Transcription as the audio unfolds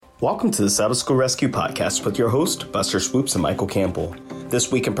Welcome to the Sabbath School Rescue Podcast with your host, Buster Swoopes and Michael Campbell.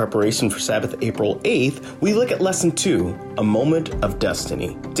 This week in preparation for Sabbath, April 8th, we look at Lesson 2, A Moment of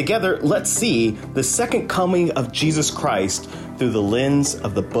Destiny. Together, let's see the second coming of Jesus Christ through the lens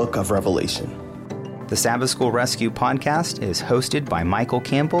of the book of Revelation. The Sabbath School Rescue Podcast is hosted by Michael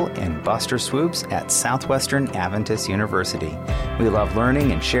Campbell and Buster Swoopes at Southwestern Adventist University. We love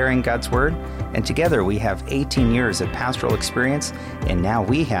learning and sharing God's Word, and together we have 18 years of pastoral experience, and now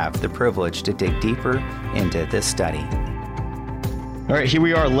we have the privilege to dig deeper into this study. All right, here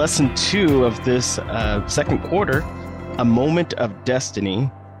we are, Lesson 2 of this second quarter, A Moment of Destiny.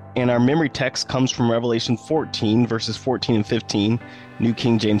 And our memory text comes from Revelation 14, verses 14 and 15, New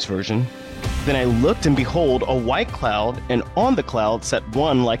King James Version. Then I looked, and behold, a white cloud, and on the cloud sat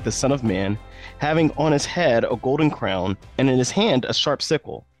one like the Son of Man, having on his head a golden crown, and in his hand a sharp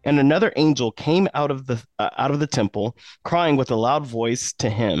sickle. And another angel came out of the temple, crying with a loud voice to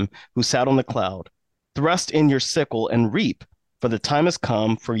him who sat on the cloud, "Thrust in your sickle and reap, for the time has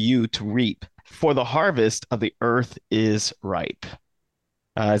come for you to reap, for the harvest of the earth is ripe."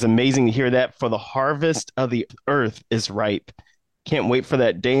 It's amazing to hear that. For the harvest of the earth is ripe. Can't wait for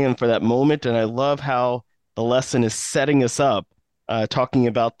that day and for that moment. And I love how the lesson is setting us up, talking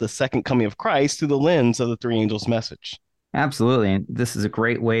about the second coming of Christ through the lens of the three angels' message. Absolutely. And this is a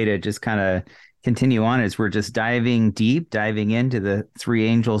great way to just kind of continue on as we're just diving into the three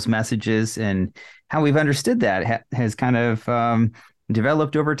angels' messages, and how we've understood that has kind of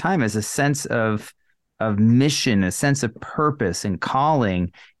developed over time as a sense of mission, a sense of purpose and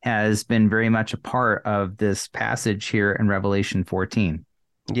calling has been very much a part of this passage here in Revelation 14.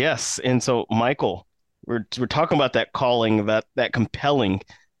 Yes. And so, Michael, we're talking about that calling, that compelling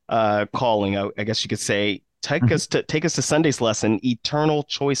calling, I guess you could say. Take us to Sunday's lesson, Eternal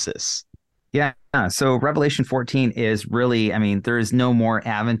Choices. Yeah. So Revelation 14 is really, there is no more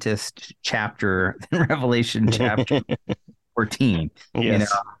Adventist chapter than Revelation chapter 14.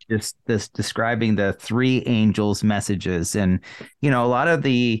 Yes. Just this describing the three angels' messages, and a lot of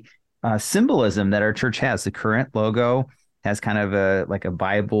the symbolism that our church has. The current logo has kind of a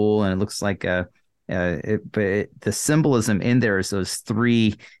Bible, and it looks like but the symbolism in there is those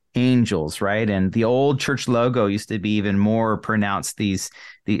three angels, right? And the old church logo used to be even more pronounced. The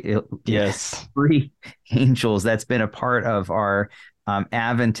three angels. That's been a part of our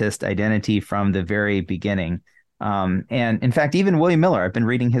Adventist identity from the very beginning. And in fact, even William Miller, I've been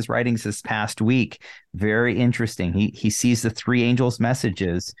reading his writings this past week. Very interesting. He sees the three angels'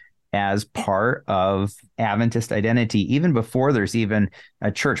 messages as part of Adventist identity, even before there's even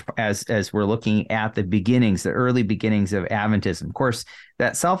a church, as we're looking at the early beginnings of Adventism. Of course,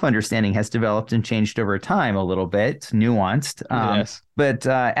 that self-understanding has developed and changed over time a little bit. It's nuanced. Yes. But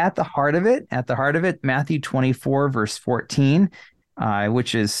at the heart of it, Matthew 24, verse 14,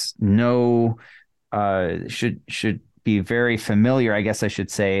 which is should be very familiar, I guess I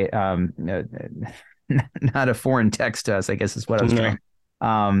should say, not a foreign text to us, I guess is what I was trying.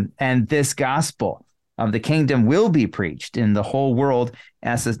 And this gospel of the kingdom will be preached in the whole world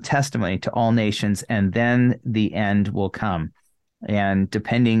as a testimony to all nations, and then the end will come. And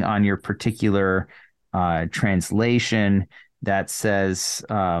depending on your particular translation, that says,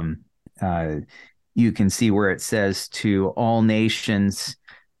 you can see where it says to all nations,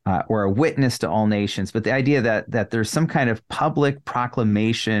 or a witness to all nations, but the idea that there's some kind of public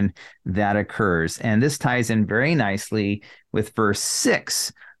proclamation that occurs. And this ties in very nicely with verse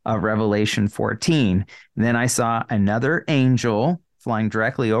 6 of Revelation 14. Then I saw another angel flying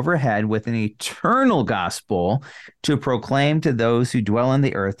directly overhead with an eternal gospel to proclaim to those who dwell on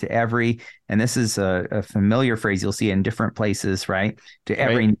the earth, to every, and this is a familiar phrase you'll see in different places, right? To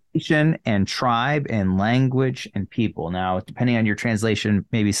every nation and tribe and language and people. Now, depending on your translation,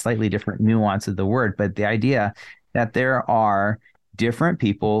 maybe slightly different nuance of the word, but the idea that there are different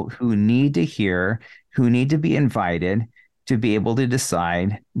people who need to hear, who need to be invited to be able to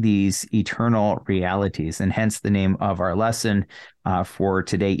decide these eternal realities. And hence the name of our lesson for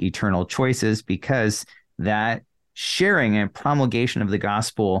today, Eternal Choices, because that sharing and promulgation of the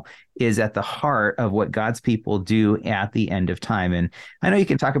gospel is at the heart of what God's people do at the end of time. And I know you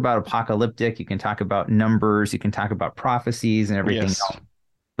can talk about apocalyptic, you can talk about numbers, you can talk about prophecies and everything else,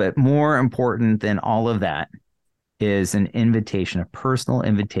 but more important than all of that is an invitation, a personal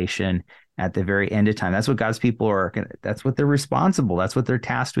invitation at the very end of time. That's what God's people that's what they're responsible. That's what they're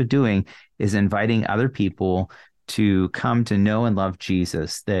tasked with doing, is inviting other people to come to know and love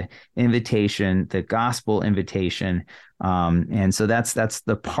Jesus, the invitation, the gospel invitation. And so that's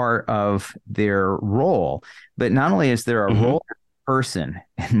the part of their role. But not only is there a role person,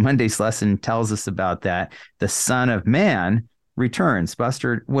 and Monday's lesson tells us about that, the Son of Man returns.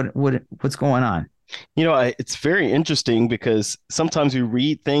 Buster, what's going on? It's very interesting because sometimes you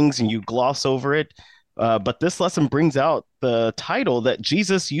read things and you gloss over it. But this lesson brings out the title that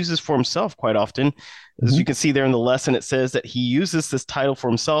Jesus uses for himself quite often. As Mhm. you can see there in the lesson, it says that he uses this title for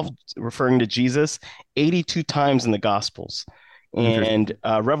himself, referring to Jesus 82 times in the Gospels. Interesting.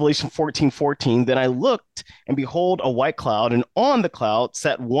 And Revelation 14:14, then I looked, and behold, a white cloud, and on the cloud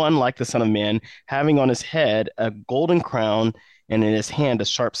sat one like the Son of Man, having on his head a golden crown, and in his hand a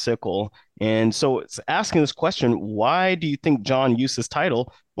sharp sickle. And so it's asking this question, why do you think John used this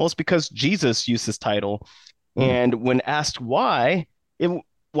title? Well, it's because Jesus used this title. Hmm. And when asked it,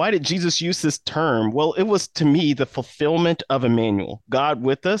 why did Jesus use this term? Well, it was to me the fulfillment of Emmanuel, God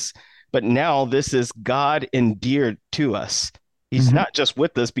with us. But now this is God endeared to us. He's Hmm. not just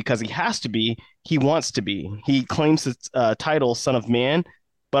with us because he has to be, he wants to be. He claims his title, Son of Man,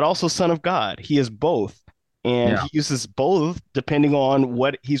 but also Son of God. He is both. And Yeah. he uses both depending on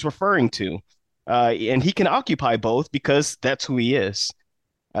what he's referring to. And he can occupy both because that's who he is.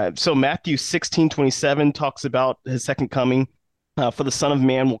 So Matthew 16:27 talks about his second coming. For the Son of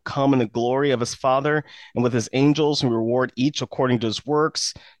Man will come in the glory of his Father and with his angels and reward each according to his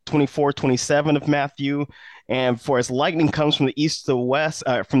works. 24:27 of Matthew. And for as lightning comes from the east to the west,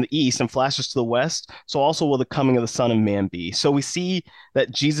 from the east and flashes to the west, so also will the coming of the Son of Man be. So we see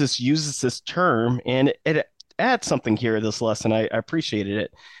that Jesus uses this term, and it adds something here in this lesson. I appreciated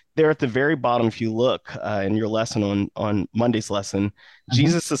it. There at the very bottom, if you look in your lesson on Monday's lesson, Hmm.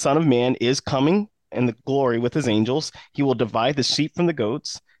 Jesus, the Son of Man, is coming in the glory with his angels. He will divide the sheep from the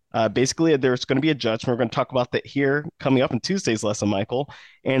goats. Basically, there's going to be a judgment. We're going to talk about that here coming up in Tuesday's lesson, Michael.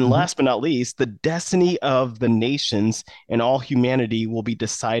 And Hmm. last but not least, the destiny of the nations and all humanity will be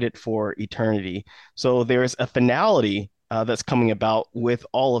decided for eternity. So there's a finality that's coming about with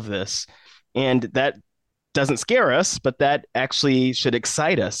all of this. And that doesn't scare us, but that actually should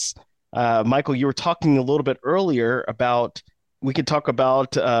excite us. Michael, you were talking a little bit earlier about we could talk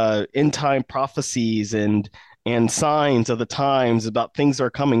about end time prophecies and signs of the times about things that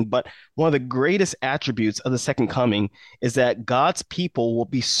are coming. But one of the greatest attributes of the second coming is that God's people will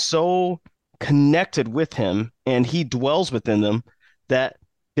be so connected with Him and He dwells within them that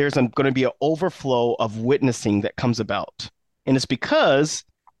there's going to be an overflow of witnessing that comes about. And it's because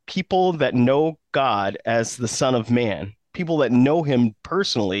people that know God as the Son of Man, people that know Him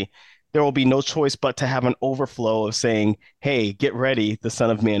personally, there will be no choice but to have an overflow of saying, hey, get ready, the Son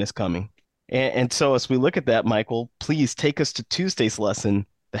of Man is coming. And so, as we look at that, Michael, please take us to Tuesday's lesson,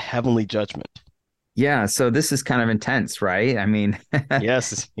 the heavenly judgment. Yeah. So this is kind of intense, right? I mean,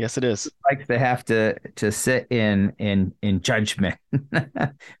 Yes, yes, it is. like to have to sit in judgment.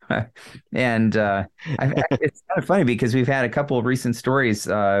 And it's kind of funny because we've had a couple of recent stories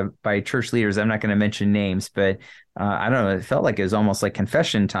by church leaders. I'm not going to mention names, but I don't know. It felt like it was almost like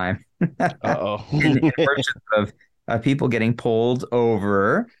confession time Uh-oh. in worship of people getting pulled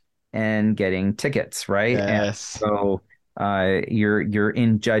over and getting tickets, right? And Yes. so you're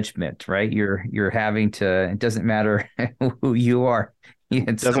in judgment, right? You're having to. It doesn't matter who you are.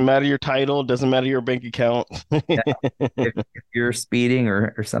 It's Doesn't matter your title, doesn't matter your bank account. if you're speeding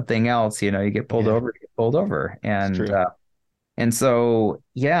or something else, you get pulled Yeah, over, you get pulled over. it's true. And so,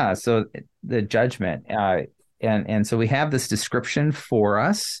 yeah, so the judgment, and so we have this description for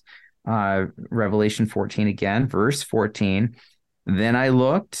us, Revelation 14 again, verse 14. Then I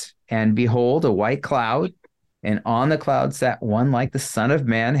looked, and behold, a white cloud, and on the cloud sat one like the Son of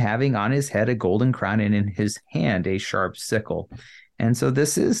Man, having on his head a golden crown, and in his hand a sharp sickle. And so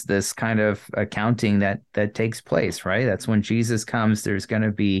this is this kind of accounting that takes place, right? That's when Jesus comes. There's going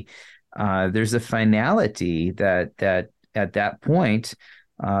to be there's a finality that at that point,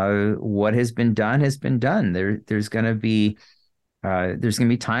 what has been done has been done. There's going to be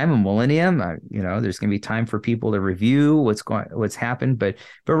time, a millennium. There's going to be time for people to review what's happened. But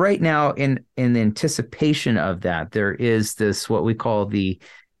right now, in the anticipation of that, there is this what we call the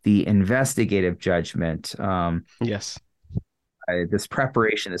investigative judgment. Yes. This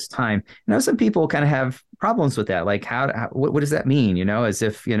preparation, this time. Some people kind of have problems with that. Like, what does that mean? As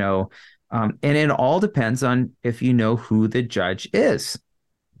if and it all depends on if you know who the judge is.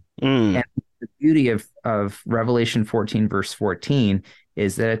 Mm, And the beauty of Revelation 14, verse 14,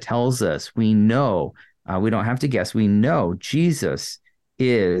 is that it tells us we know, we don't have to guess, we know Jesus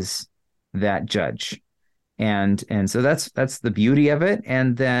is that judge. And so that's the beauty of it.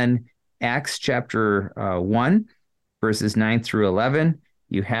 And then Acts chapter 1, verses 9 through 11,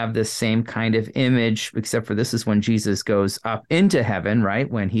 you have this same kind of image, except for this is when Jesus goes up into heaven, right?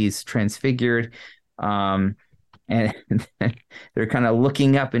 When he's transfigured. And they're kind of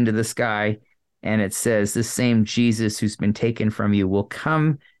looking up into the sky. And it says, the same Jesus who's been taken from you will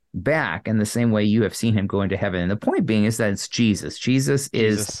come back in the same way you have seen him go into heaven. And the point being is that it's Jesus. Jesus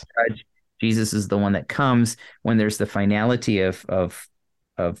is Jesus. judge. Jesus is the one that comes when there's the finality of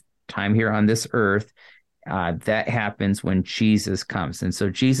time here on this earth. That happens when Jesus comes. And so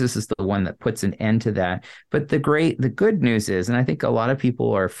Jesus is the one that puts an end to that. But the good news is, and I think a lot of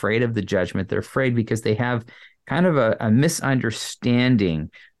people are afraid of the judgment. They're afraid because they have kind of a misunderstanding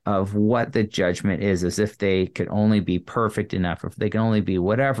of what the judgment is, as if they could only be perfect enough, if they can only be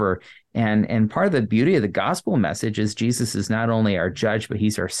whatever. And part of the beauty of the gospel message is Jesus is not only our judge, but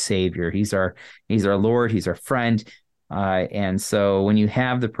he's our savior. He's our Lord. He's our friend. And so when you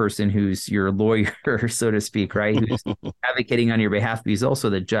have the person who's your lawyer, so to speak, right, who's advocating on your behalf, but he's also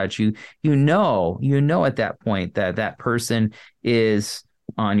the judge, you know at that point that that person is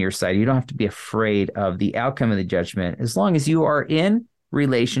on your side. You don't have to be afraid of the outcome of the judgment as long as you are in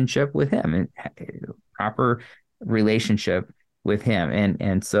relationship with him, and proper relationship with him.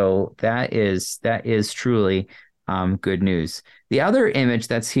 And so that is truly good news. The other image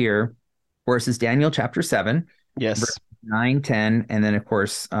that's here, of course, is Daniel chapter 7. Yes. 9, 10, and then of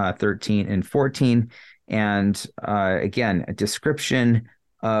course 13 and 14. And again, a description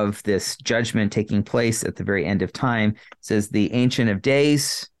of this judgment taking place at the very end of time. It says, the Ancient of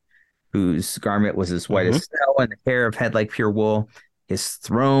Days, whose garment was as white as snow and the hair of head like pure wool. His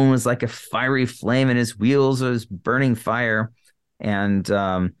throne was like a fiery flame, and his wheels was burning fire. And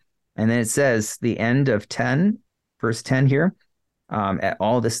then it says, the end of 10, verse 10 here. At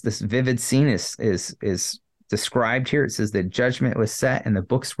all this vivid scene is described here. It says the judgment was set and the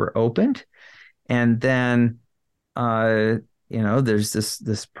books were opened. And then there's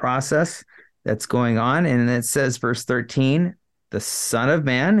this process that's going on. And it says, verse 13, the Son of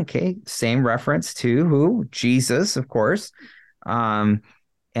Man, okay, same reference to who? Jesus, of course. And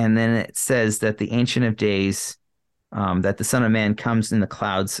then it says that the Ancient of Days, that the Son of Man comes in the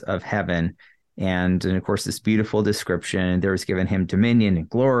clouds of heaven. And of course, this beautiful description, there was given him dominion and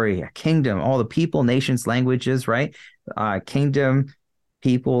glory, a kingdom, all the people, nations, languages, right? Kingdom,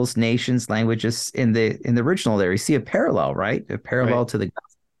 peoples, nations, languages. In the original there, you see a parallel, right? A parallel to the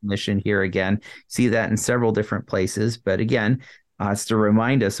gospel mission here again. See that in several different places. But again, it's to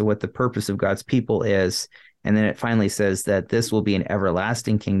remind us of what the purpose of God's people is. And then it finally says that this will be an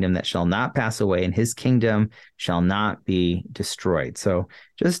everlasting kingdom that shall not pass away, and his kingdom shall not be destroyed. So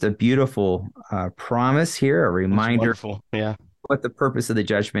just a beautiful promise here, a reminder what the purpose of the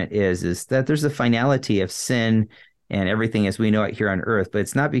judgment is that there's a finality of sin and everything as we know it here on earth. But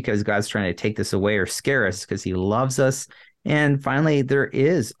it's not because God's trying to take this away or scare us, because he loves us. And finally, there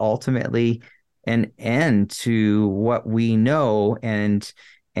is ultimately an end to what we know, and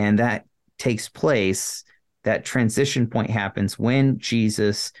that takes place. That transition point happens when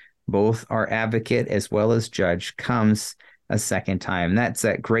Jesus, both our advocate as well as judge, comes a second time. That's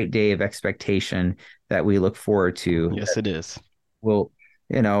that great day of expectation that we look forward to. Yes, it is. We'll,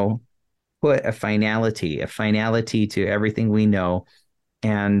 put a finality to everything we know.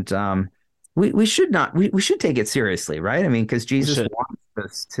 And we should take it seriously, right? I mean, because Jesus wants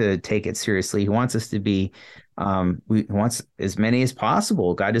us to take it seriously. He wants us to be, he wants as many as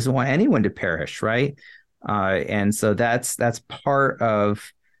possible. God doesn't want anyone to perish, right? And so that's part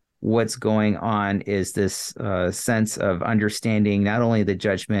of what's going on, is this sense of understanding not only the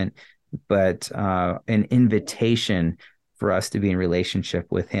judgment, but an invitation for us to be in relationship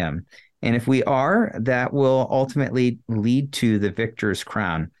with him. And if we are, that will ultimately lead to the victor's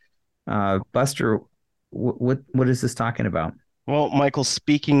crown. Buster, what is this talking about? Well, Michael,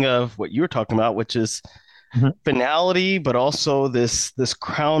 speaking of what you were talking about, which is finality, but also this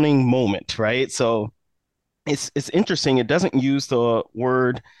crowning moment, right? So it's interesting. It doesn't use the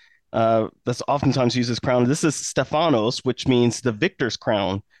word that's oftentimes used as crown. This is Stephanos, which means the victor's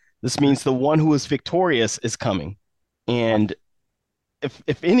crown. This means the one who is victorious is coming. And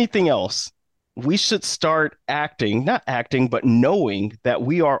if anything else, we should start not acting, but knowing that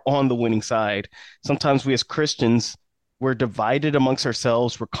we are on the winning side. Sometimes we as Christians, we're divided amongst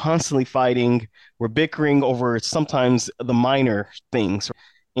ourselves. We're constantly fighting. We're bickering over sometimes the minor things.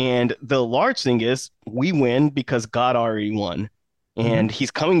 And the large thing is we win because God already won. And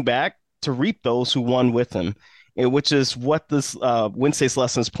he's coming back to reap those who won with him, which is what this Wednesday's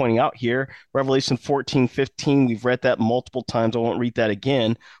lesson is pointing out here. Revelation 14:15, we've read that multiple times. I won't read that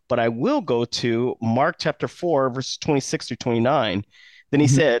again, but I will go to Mark chapter 4, verses 26 through 29. Then he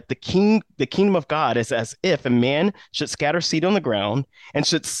said, the kingdom of God is as if a man should scatter seed on the ground and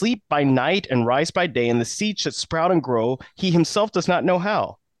should sleep by night and rise by day, and the seed should sprout and grow. He himself does not know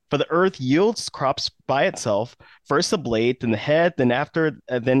how. For the earth yields crops by itself, first the blade, then the head, then after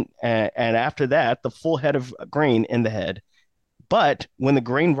that, the full head of grain in the head. But when the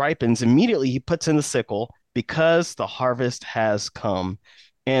grain ripens, immediately he puts in the sickle because the harvest has come.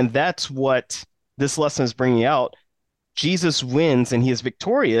 And that's what this lesson is bringing out. Jesus wins and he is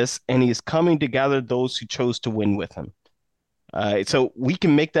victorious, and he is coming to gather those who chose to win with him. So we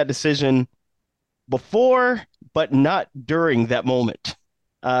can make that decision before, but not during that moment.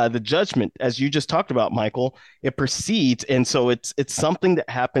 The judgment, as you just talked about, Michael, it precedes, and so it's something that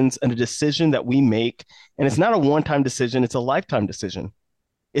happens and a decision that we make, and it's not a one-time decision; it's a lifetime decision.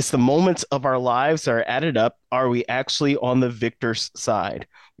 It's the moments of our lives that are added up. Are we actually on the victor's side,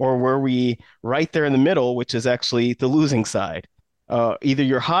 or were we right there in the middle, which is actually the losing side? Either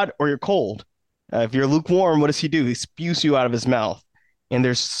you're hot or you're cold. If you're lukewarm, what does he do? He spews you out of his mouth. And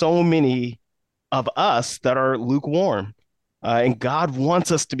there's so many of us that are lukewarm. And God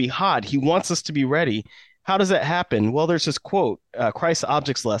wants us to be hot. He wants us to be ready. How does that happen? Well, there's this quote, Christ's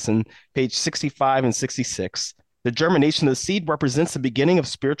Objects Lesson, page 65 and 66. The germination of the seed represents the beginning of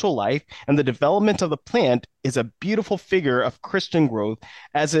spiritual life, and the development of the plant is a beautiful figure of Christian growth.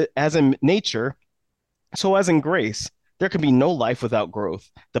 As in nature, so as in grace, there can be no life without growth.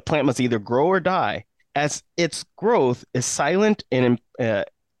 The plant must either grow or die. As its growth is silent and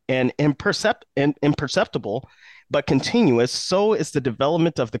imperceptible, but continuous, so is the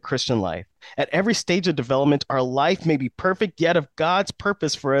development of the Christian life. At every stage of development, our life may be perfect, yet if God's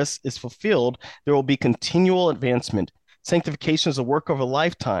purpose for us is fulfilled, there will be continual advancement. Sanctification is a work of a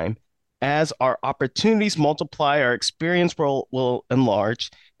lifetime. As our opportunities multiply, our experience will enlarge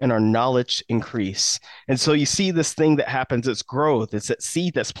and our knowledge increase. And so you see this thing that happens, it's growth, it's that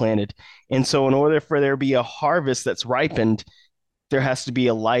seed that's planted. And so in order for there to be a harvest that's ripened, there has to be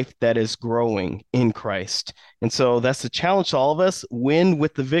a life that is growing in Christ. And so that's the challenge to all of us: win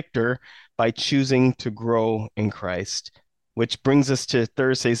with the victor by choosing to grow in Christ. Which brings us to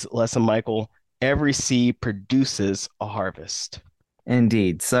Thursday's lesson, Michael. Every seed produces a harvest.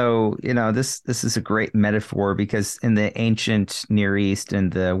 Indeed. So, this is a great metaphor, because in the ancient Near East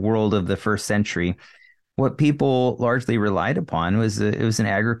and the world of the first century, what people largely relied upon was it was an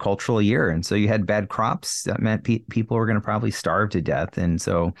agricultural year. And so you had bad crops. That meant people were going to probably starve to death. And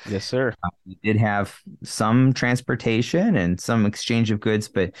so yes, sir. You did have some transportation and some exchange of goods,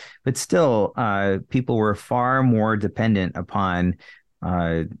 but still people were far more dependent upon,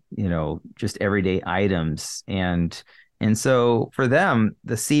 just everyday items. And so for them,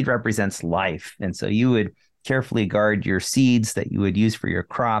 the seed represents life. And so you would carefully guard your seeds that you would use for your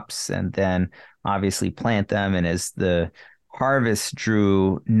crops, and then obviously plant them. And as the harvest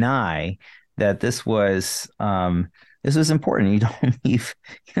drew nigh, that this was important. You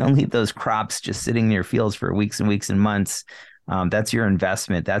don't leave those crops just sitting in your fields for weeks and weeks and months. That's your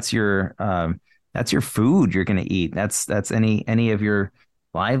investment. That's your food you're going to eat. That's any of your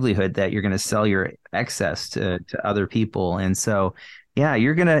livelihood that you're going to sell your excess to other people. And so, yeah,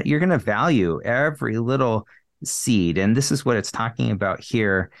 you're going to value every little seed. And this is what it's talking about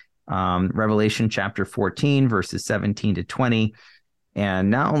here. Revelation chapter 14, verses 17 to 20. And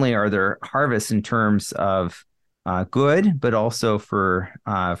not only are there harvests in terms of good, but also for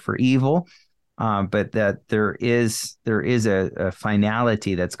evil, but that there is a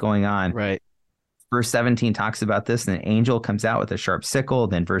finality that's going on. Right. Verse 17 talks about this, and an angel comes out with a sharp sickle.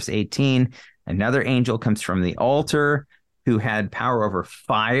 Then verse 18, another angel comes from the altar who had power over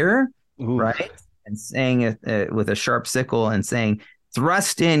fire, Ooh. Right? And saying with a sharp sickle and saying,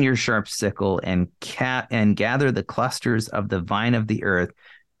 thrust in your sharp sickle and gather the clusters of the vine of the earth,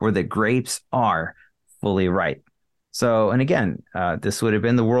 for the grapes are fully ripe. So, and again, this would have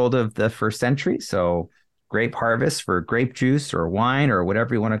been the world of the first century. So grape harvest for grape juice or wine or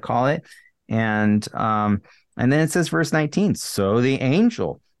whatever you want to call it. And then it says verse 19, so the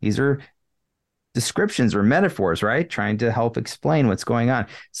angel, these are descriptions or metaphors, right? Trying to help explain what's going on.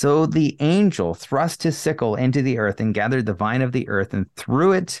 So the angel thrust his sickle into the earth and gathered the vine of the earth and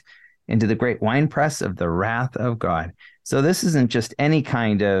threw it into the great winepress of the wrath of God. So this isn't just any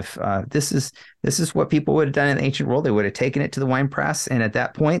kind of, this is what people would have done in the ancient world. They would have taken it to the winepress. And at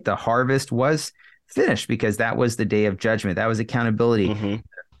that point, the harvest was finished, because that was the day of judgment. That was accountability. Mm-hmm.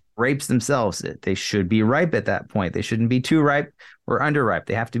 Grapes themselves, they should be ripe at that point. They shouldn't be too ripe or underripe.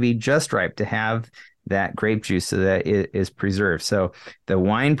 They have to be just ripe to have that grape juice so that it is preserved. So the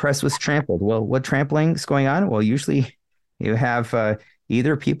wine press was trampled. Well, what trampling is going on? Well, usually you have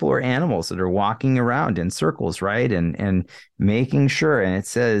either people or animals that are walking around in circles, right? And making sure. And it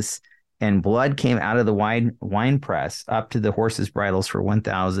says, and blood came out of the wine press up to the horses' bridles for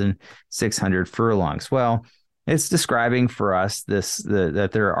 1,600 furlongs. Well, It's describing for us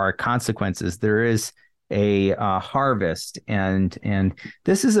that there are consequences. There is a harvest, and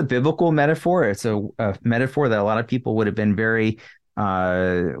this is a biblical metaphor. It's a metaphor that a lot of people would have been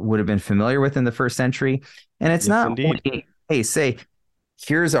familiar with in the first century. And it's not only, hey, say,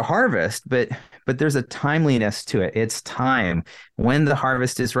 here's a harvest, but there's a timeliness to it. It's time. When the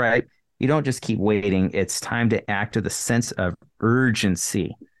harvest is ripe, you don't just keep waiting. It's time to act with a sense of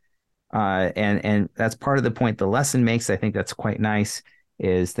urgency. And that's part of the point the lesson makes. I think that's quite nice,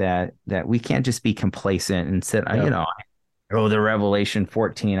 is that we can't just be complacent and sit, the Revelation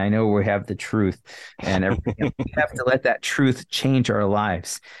 14. I know we have the truth, and everything. We have to let that truth change our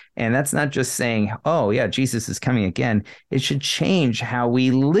lives. And that's not just saying, oh yeah, Jesus is coming again. It should change how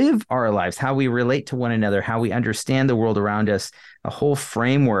we live our lives, how we relate to one another, how we understand the world around us, a whole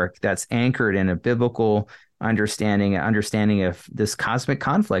framework that's anchored in a biblical understanding of this cosmic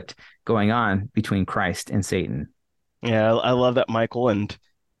conflict going on between Christ and Satan. Yeah, I love that, Michael, and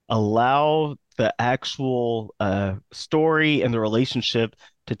allow the actual story and the relationship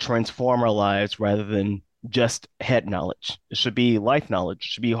to transform our lives rather than just head knowledge. It should be life knowledge,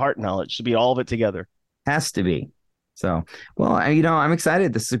 it should be heart knowledge, it should be all of it together. Has to be. So, well, I'm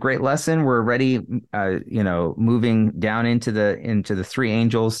excited. This is a great lesson. We're ready, moving down into the three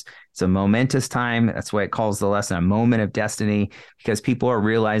angels. It's a momentous time. That's why it calls the lesson a moment of destiny, because people are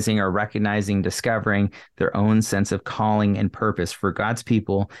recognizing, discovering their own sense of calling and purpose for God's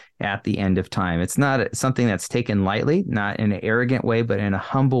people at the end of time. It's not something that's taken lightly, not in an arrogant way, but in a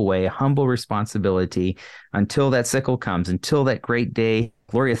humble way, a humble responsibility until that sickle comes, until that great day,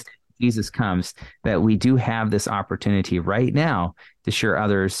 glorious Jesus comes, that we do have this opportunity right now to share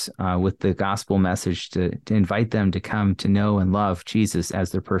others with the gospel message, to invite them to come to know and love Jesus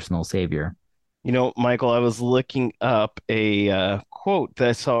as their personal Savior. Michael, I was looking up a quote that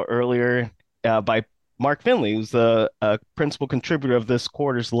I saw earlier by Mark Finley, who's the principal contributor of this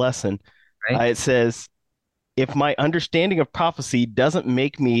quarter's lesson. Right. It says, "If my understanding of prophecy doesn't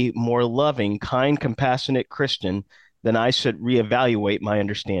make me more loving, kind, compassionate Christian, then I should reevaluate my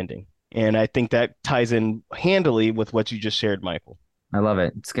understanding." And I think that ties in handily with what you just shared, Michael. I love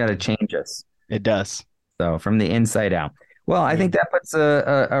it. It's got to change us. It does. So from the inside out. Well, I think that puts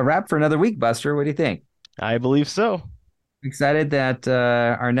a wrap for another week, Buster. What do you think? I believe so. Excited that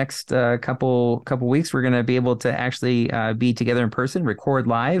our next couple weeks we're going to be able to actually be together in person, record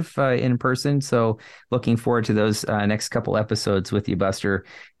live in person. So looking forward to those next couple episodes with you, Buster.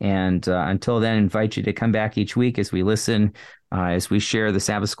 And until then, invite you to come back each week as we listen, as we share the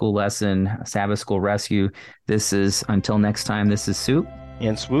Sabbath School lesson, Sabbath School Rescue. Until next time, this is Soup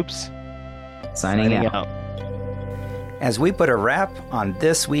and Swoopes signing out. As we put a wrap on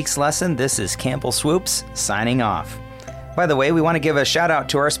this week's lesson, this is Campbell Swoopes signing off. By the way, we want to give a shout out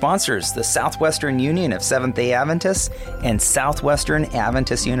to our sponsors, the Southwestern Union of Seventh-day Adventists and Southwestern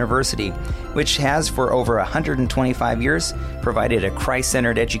Adventist University, which has for over 125 years provided a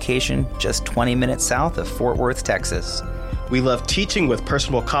Christ-centered education just 20 minutes south of Fort Worth, Texas. We love teaching with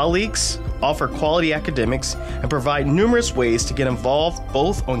personal colleagues, offer quality academics, and provide numerous ways to get involved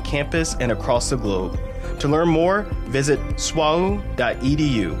both on campus and across the globe. To learn more, visit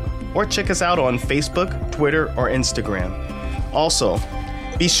swau.edu. or check us out on Facebook, Twitter, or Instagram. Also,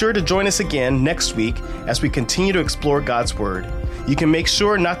 be sure to join us again next week as we continue to explore God's Word. You can make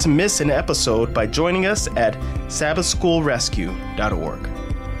sure not to miss an episode by joining us at sabbathschoolrescue.org.